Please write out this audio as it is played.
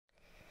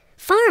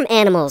farm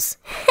animals.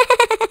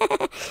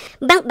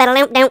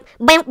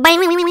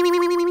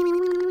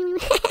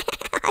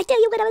 I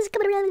tell you what, I was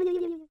coming around.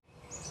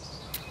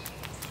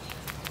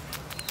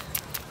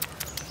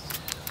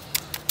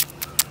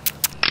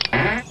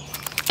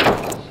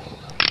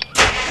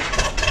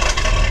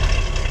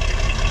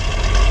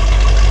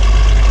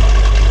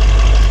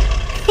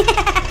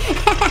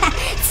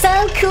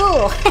 So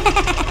cool.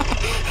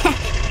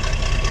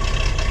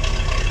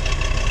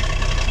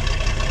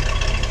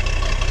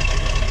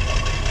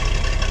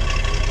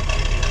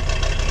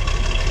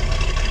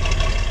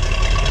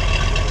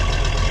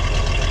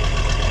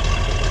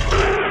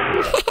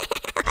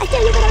 I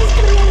tell you what, I was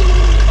coming around.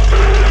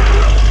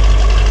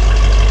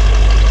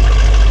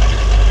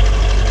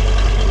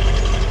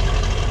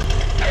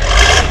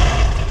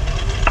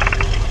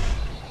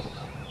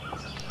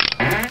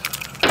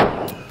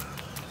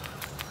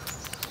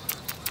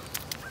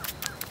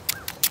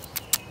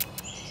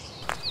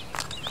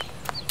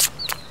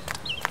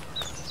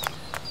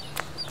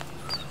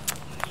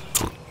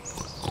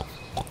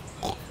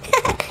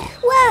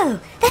 Whoa,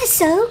 that is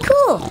so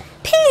cool.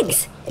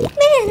 Pigs. Man,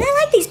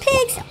 I like these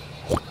pigs.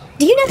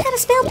 Do you know how to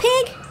spell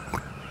pig?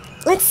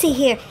 Let's see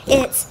here.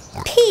 It's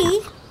P-I-G.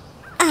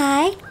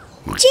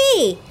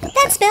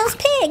 That spells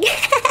pig.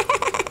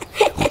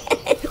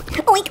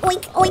 Oink,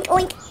 oink, oink,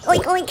 oink,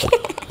 oink, oink.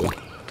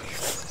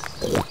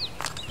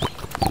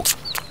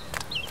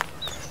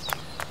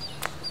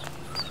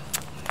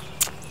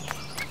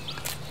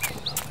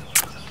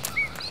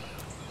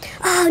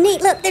 Oh,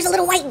 neat. Look, there's a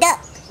little white duck.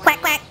 Quack,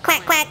 quack,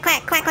 quack, quack,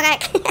 quack, quack,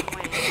 quack.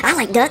 I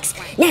like ducks.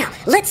 Now,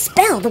 let's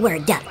spell the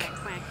word duck.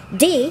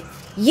 D-U-C-K.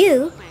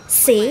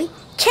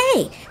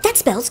 That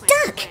spells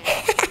duck.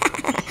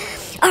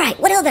 All right,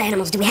 what other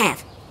animals do we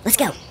have? Let's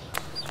go.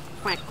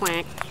 Quack,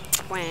 quack,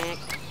 quack.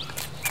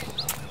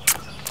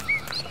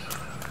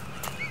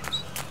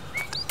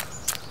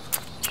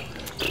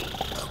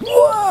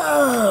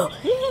 Whoa!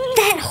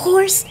 That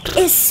horse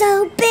is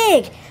so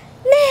big.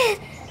 Man,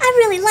 I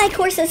really like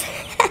horses.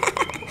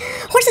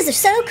 Horses are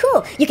so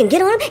cool. You can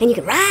get on them and you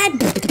can ride.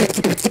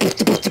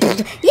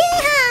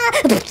 Yeehaw!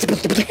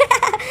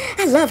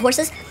 I love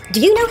horses. Do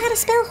you know how to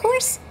spell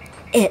horse?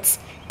 It's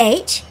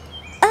H-O-R-S-E.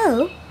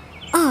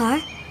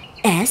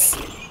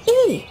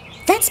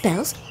 That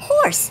spells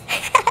horse.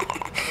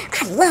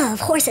 I love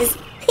horses.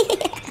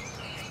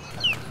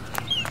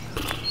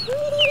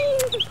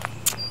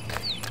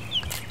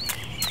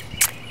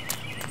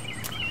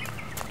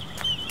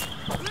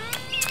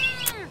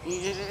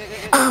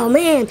 Oh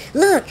man,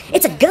 look,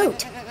 it's a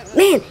goat.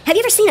 Man, have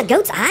you ever seen a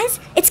goat's eyes?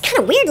 It's kind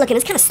of weird looking.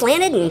 It's kind of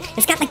slanted and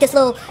it's got like this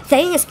little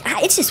thing.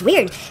 It's just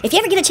weird. If you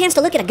ever get a chance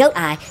to look at a goat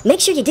eye, make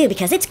sure you do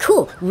because it's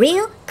cool.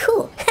 Real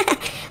cool.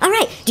 All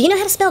right, do you know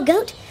how to spell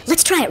goat?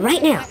 Let's try it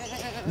right now.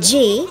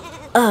 G-O-A-T.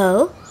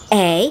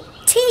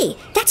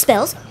 That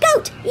spells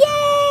goat.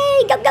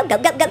 Yay! Go, go, go,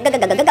 go, go, go, go,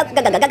 go, go, go, go,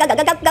 go, go, go,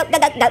 go,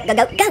 go, go,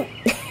 go,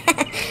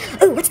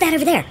 go. Ooh, what's that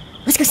over there?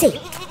 Let's go see.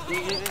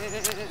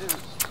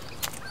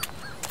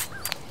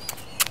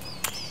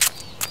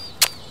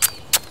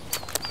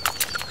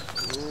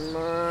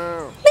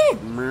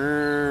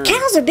 Man,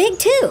 cows are big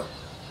too.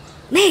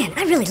 Man,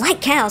 I really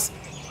like cows.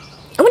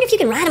 I wonder if you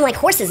can ride them like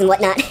horses and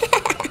whatnot.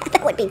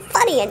 That would be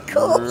funny and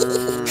cool.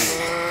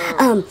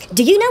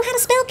 Do you know how to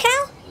spell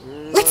cow?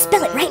 Let's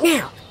spell it right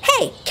now.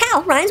 Hey,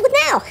 cow rhymes with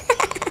now.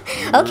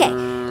 Okay,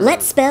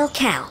 let's spell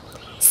cow.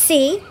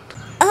 C-O-W.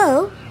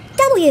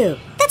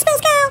 That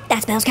spells cow.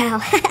 That spells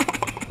cow.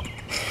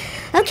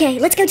 Okay,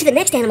 let's go to the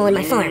next animal in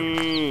my farm.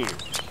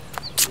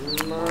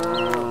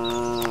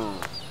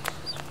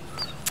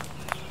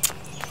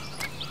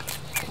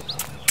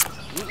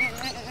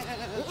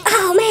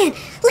 Oh man,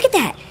 look at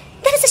that.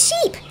 That is a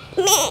sheep.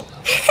 Man,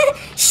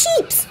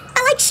 sheeps.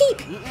 I like sheep.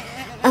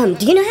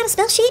 Do you know how to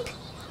spell sheep?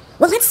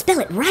 Well, let's spell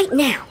it right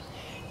now.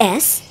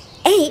 S-H-E-E-P.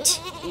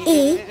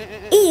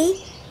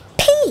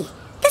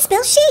 That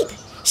spells sheep.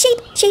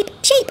 Sheep, sheep,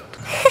 sheep.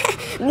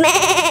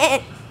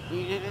 Man.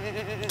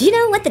 Do you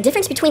know what the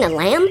difference between a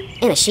lamb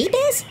and a sheep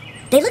is?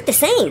 They look the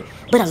same,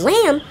 but a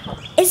lamb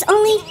is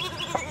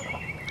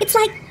it's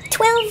like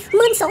 12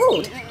 months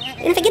old.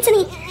 And if it gets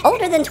any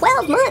older than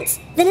 12 months,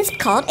 then it's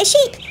called a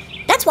sheep.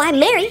 That's why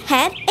Mary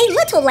had a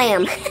little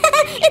lamb.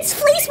 Its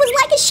fleece was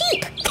like a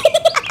sheep.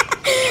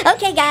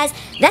 Okay, guys,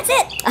 that's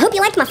it. I hope you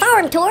liked my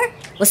farm tour.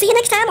 We'll see you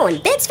next time on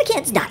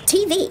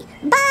bedsforkids.tv.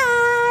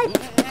 Bye.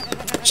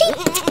 Sheep.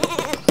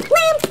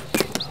 Lamb.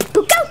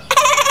 Goat.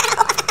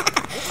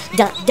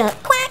 Duck,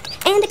 duck, quack.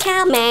 And a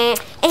cow, meh.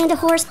 And a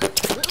horse.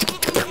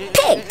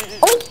 Pig.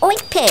 Oink,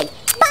 oink, pig.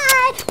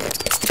 Bye.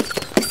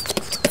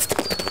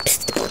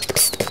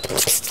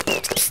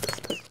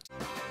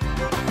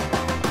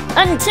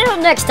 Until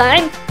next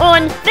time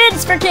on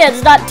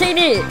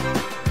bedsforkids.tv.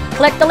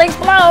 Click the links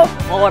below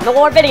for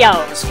more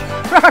videos.